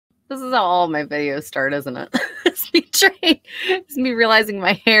This is how all my videos start, isn't it? It's me it's me realizing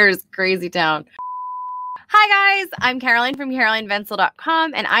my hair is crazy town. Hi guys, I'm Caroline from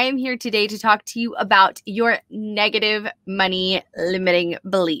CarolineVenzel.com, and I am here today to talk to you about your negative money limiting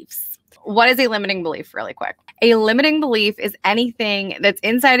beliefs. What is a limiting belief, really quick? A limiting belief is anything that's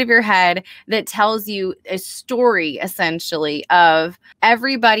inside of your head that tells you a story, essentially, of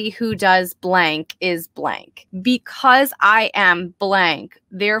everybody who does blank is blank. Because I am blank,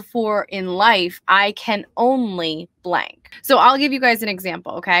 therefore in life, I can only blank. So I'll give you guys an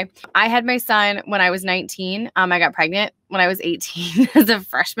example, okay? I had my son when I was 19. I got pregnant when I was 18 as a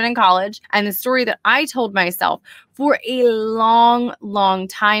freshman in college. And the story that I told myself for a long, long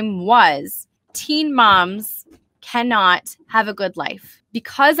time was teen moms cannot have a good life.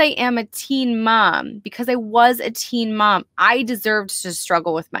 Because I am a teen mom, because I was a teen mom, I deserved to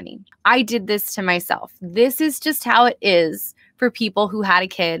struggle with money. I did this to myself. This is just how it is for people who had a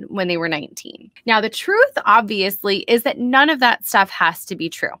kid when they were 19. Now, the truth, obviously, is that none of that stuff has to be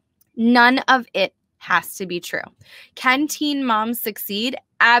true. None of it has to be true. Can teen moms succeed?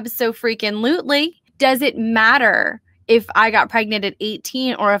 Abso-freaking-lutely. Does it matter if I got pregnant at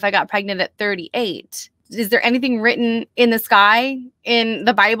 18 or if I got pregnant at 38? Is there anything written in the sky, in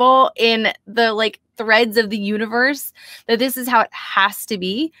the Bible, in the threads of the universe that this is how it has to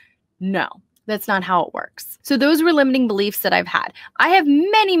be? No. That's not how it works. So those were limiting beliefs that I've had. I have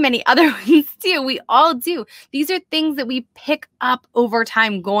many, many other ones too. We all do. These are things that we pick up over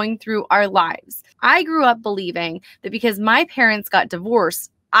time going through our lives. I grew up believing that because my parents got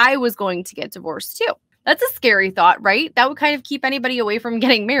divorced, I was going to get divorced too. That's a scary thought, right? That would kind of keep anybody away from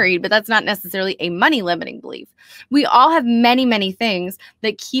getting married, but that's not necessarily a money limiting belief. We all have many, many things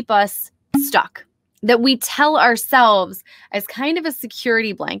that keep us stuck, that we tell ourselves as kind of a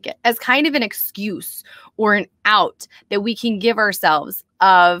security blanket, as kind of an excuse or an out that we can give ourselves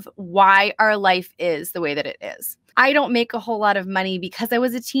of why our life is the way that it is. I don't make a whole lot of money because I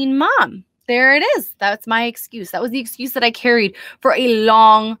was a teen mom. There it is. That's my excuse. That was the excuse that I carried for a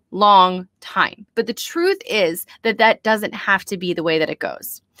long, long time. But the truth is that that doesn't have to be the way that it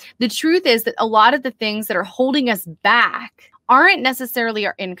goes. The truth is that a lot of the things that are holding us back aren't necessarily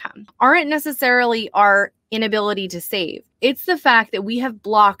our income, aren't necessarily our inability to save. It's the fact that we have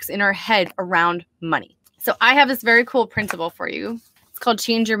blocks in our head around money. So I have this very cool principle for you. It's called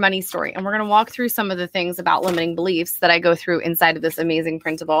Change Your Money Story. And we're going to walk through some of the things about limiting beliefs that I go through inside of this amazing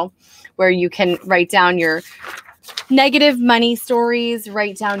principle, where you can write down your negative money stories,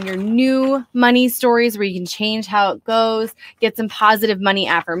 write down your new money stories where you can change how it goes, get some positive money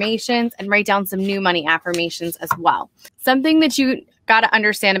affirmations, and write down some new money affirmations as well. Something that you got to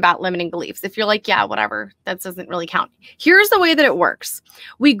understand about limiting beliefs. If you're like, yeah, whatever, that doesn't really count. Here's the way that it works.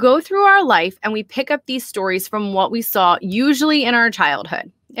 We go through our life and we pick up these stories from what we saw, usually in our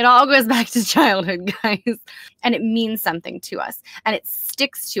childhood. It all goes back to childhood, guys. And it means something to us and it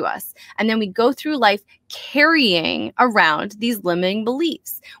sticks to us. And then we go through life carrying around these limiting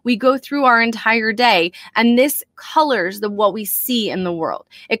beliefs. We go through our entire day and this colors what we see in the world.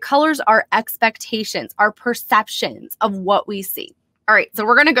 It colors our expectations, our perceptions of what we see. All right, so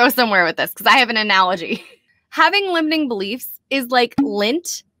we're going to go somewhere with this because I have an analogy. Having limiting beliefs is like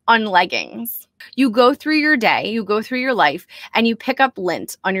lint on leggings. You go through your day, you go through your life, and you pick up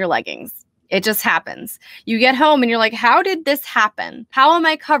lint on your leggings. It just happens. You get home and you're like, how did this happen? How am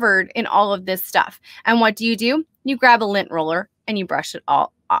I covered in all of this stuff? And what do? You grab a lint roller and you brush it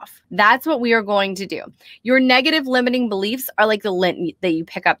all off. That's what we are going to do. Your negative limiting beliefs are like the lint that you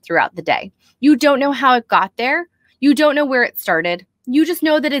pick up throughout the day. You don't know how it got there. You don't know where it started. You just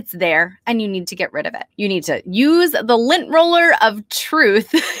know that it's there and you need to get rid of it. You need to use the lint roller of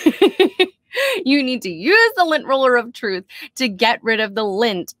truth. You need to use the lint roller of truth to get rid of the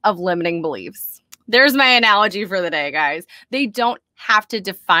lint of limiting beliefs. There's my analogy for the day, guys. They don't have to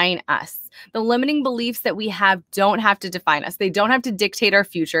define us. The limiting beliefs that we have don't have to define us. They don't have to dictate our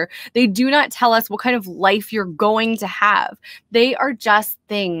future. They do not tell us what kind of life you're going to have. They are just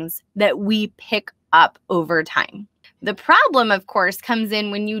things that we pick up over time. The problem, of course, comes in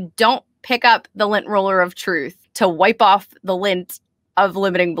when you don't pick up the lint roller of truth to wipe off the lint of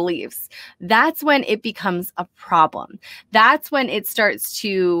limiting beliefs. That's when it becomes a problem. That's when it starts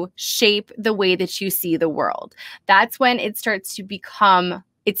to shape the way that you see the world. That's when it starts to become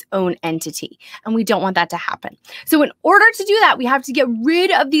its own entity. And we don't want that to happen. So in order to do that, we have to get rid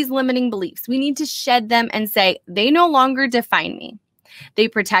of these limiting beliefs. We need to shed them and say, they no longer define me. They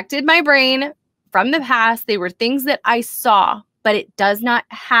protected my brain from the past. They were things that I saw, but it does not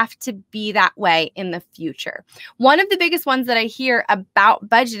have to be that way in the future. One of the biggest ones that I hear about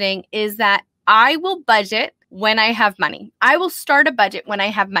budgeting is that I will budget when I have money. I will start a budget when I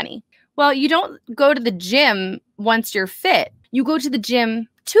have money. Well, you don't go to the gym once you're fit. You go to the gym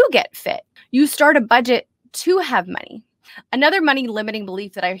to get fit. You start a budget to have money. Another money limiting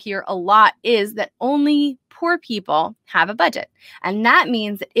belief that I hear a lot is that only poor people have a budget. And that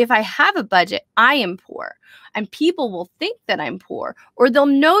means that if I have a budget, I am poor. And people will think that I'm poor, or they'll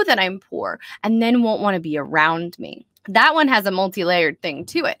know that I'm poor and then won't want to be around me. That one has a multi-layered thing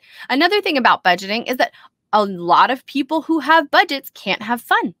to it. Another thing about budgeting is that a lot of people who have budgets can't have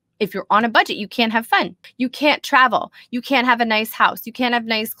fun. If you're on a budget, you can't have fun. You can't travel. You can't have a nice house. You can't have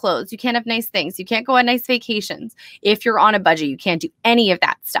nice clothes. You can't have nice things. You can't go on nice vacations. If you're on a budget, you can't do any of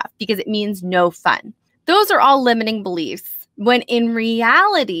that stuff because it means no fun. Those are all limiting beliefs. When in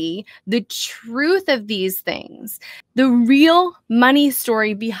reality, the truth of these things, the real money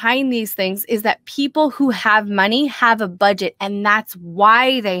story behind these things is that people who have money have a budget, and that's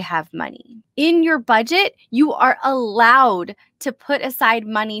why they have money. In your budget, you are allowed to put aside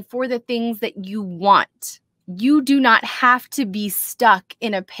money for the things that you want. You do not have to be stuck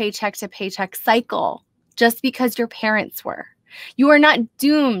in a paycheck to paycheck cycle just because your parents were. You are not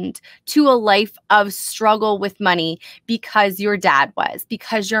doomed to a life of struggle with money because your dad was,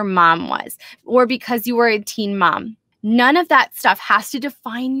 because your mom was, or because you were a teen mom. None of that stuff has to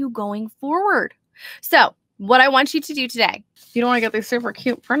define you going forward. So what I want you to do today, if you don't want to get these super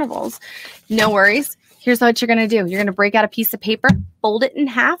cute printables, no worries. Here's what you're going to do. You're going to break out a piece of paper, fold it in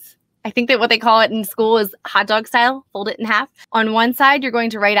half. I think that what they call it in school is hot dog style, fold it in half. On one side, you're going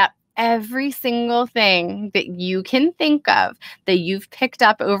to write out every single thing that you can think of that you've picked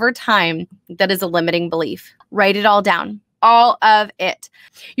up over time that is a limiting belief. Write it all down, all of it.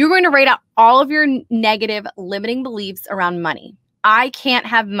 You're going to write out all of your negative limiting beliefs around money. I can't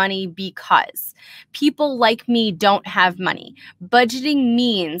have money because people like me don't have money. Budgeting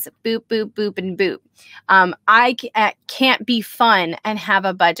means boop, boop, boop, and boop. I can't be fun and have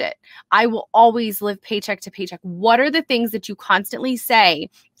a budget. I will always live paycheck to paycheck. What are the things that you constantly say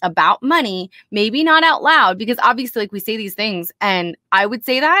about money? Maybe not out loud, because obviously like we say these things and I would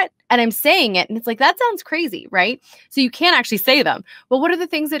say that and I'm saying it and it's like, that sounds crazy, right? So you can't actually say them. But what are the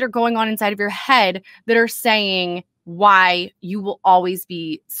things that are going on inside of your head that are saying why you will always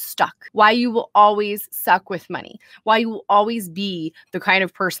be stuck, why you will always suck with money, why you will always be the kind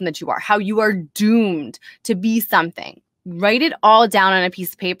of person that you are, how you are doomed to be something? Write it all down on a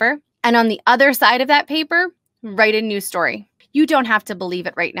piece of paper. And on the other side of that paper, write a new story. You don't have to believe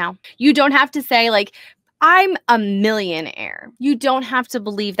it right now. You don't have to say like, I'm a millionaire. You don't have to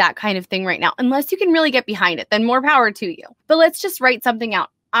believe that kind of thing right now, unless you can really get behind it, then more power to you. But let's just write something out.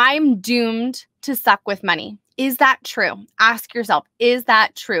 I'm doomed to suck with money. Is that true? Ask yourself, is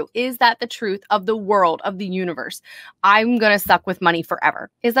that true? Is that the truth of the world, of the universe? I'm going to suck with money forever.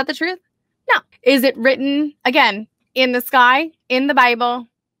 Is that the truth? No. Is it written, again, in the sky, in the Bible,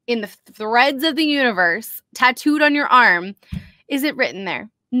 in the threads of the universe, tattooed on your arm? Is it written there?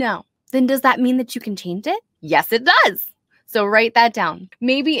 No. Then does that mean that you can change it? Yes, it does. So write that down.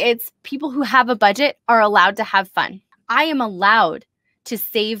 Maybe it's people who have a budget are allowed to have fun. I am allowed to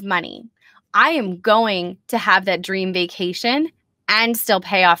save money. I am going to have that dream vacation and still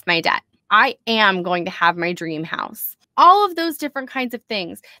pay off my debt. I am going to have my dream house. All of those different kinds of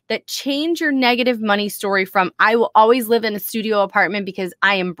things that change your negative money story from I will always live in a studio apartment because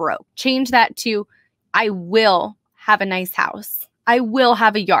I am broke. Change that to I will have a nice house. I will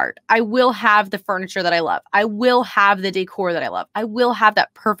have a yard. I will have the furniture that I love. I will have the decor that I love. I will have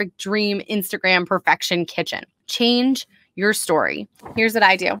that perfect dream Instagram perfection kitchen. Change your story. Here's what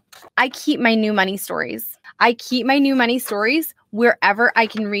I do. I keep my new money stories. I keep my new money stories wherever I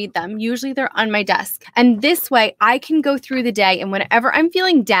can read them. Usually they're on my desk. And this way I can go through the day and whenever I'm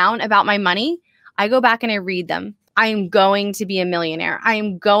feeling down about my money, I go back and I read them. I am going to be a millionaire. I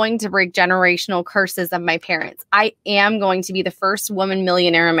am going to break generational curses of my parents. I am going to be the first woman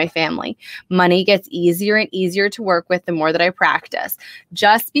millionaire in my family. Money gets easier and easier to work with the more that I practice.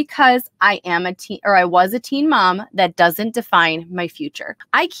 Just because I am a teen or I was a teen mom, that doesn't define my future.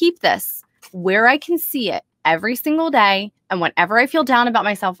 I keep this where I can see it every single day. And whenever I feel down about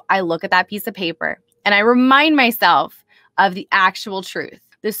myself, I look at that piece of paper and I remind myself of the actual truth.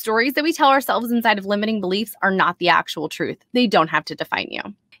 The stories that we tell ourselves inside of limiting beliefs are not the actual truth. They don't have to define you.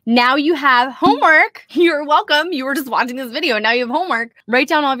 Now you have homework. You're welcome. You were just watching this video. Now you have homework. Write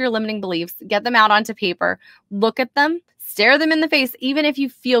down all of your limiting beliefs. Get them out onto paper. Look at them. Stare them in the face. Even if you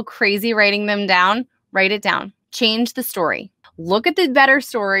feel crazy writing them down, write it down. Change the story. Look at the better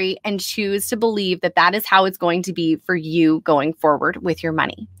story and choose to believe that that is how it's going to be for you going forward with your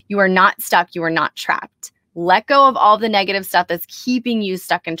money. You are not stuck. You are not trapped. Let go of all the negative stuff that's keeping you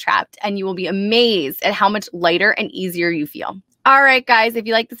stuck and trapped, and you will be amazed at how much lighter and easier you feel. All right, guys, if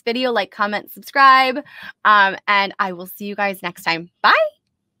you like this video, like, comment, subscribe, and I will see you guys next time. Bye.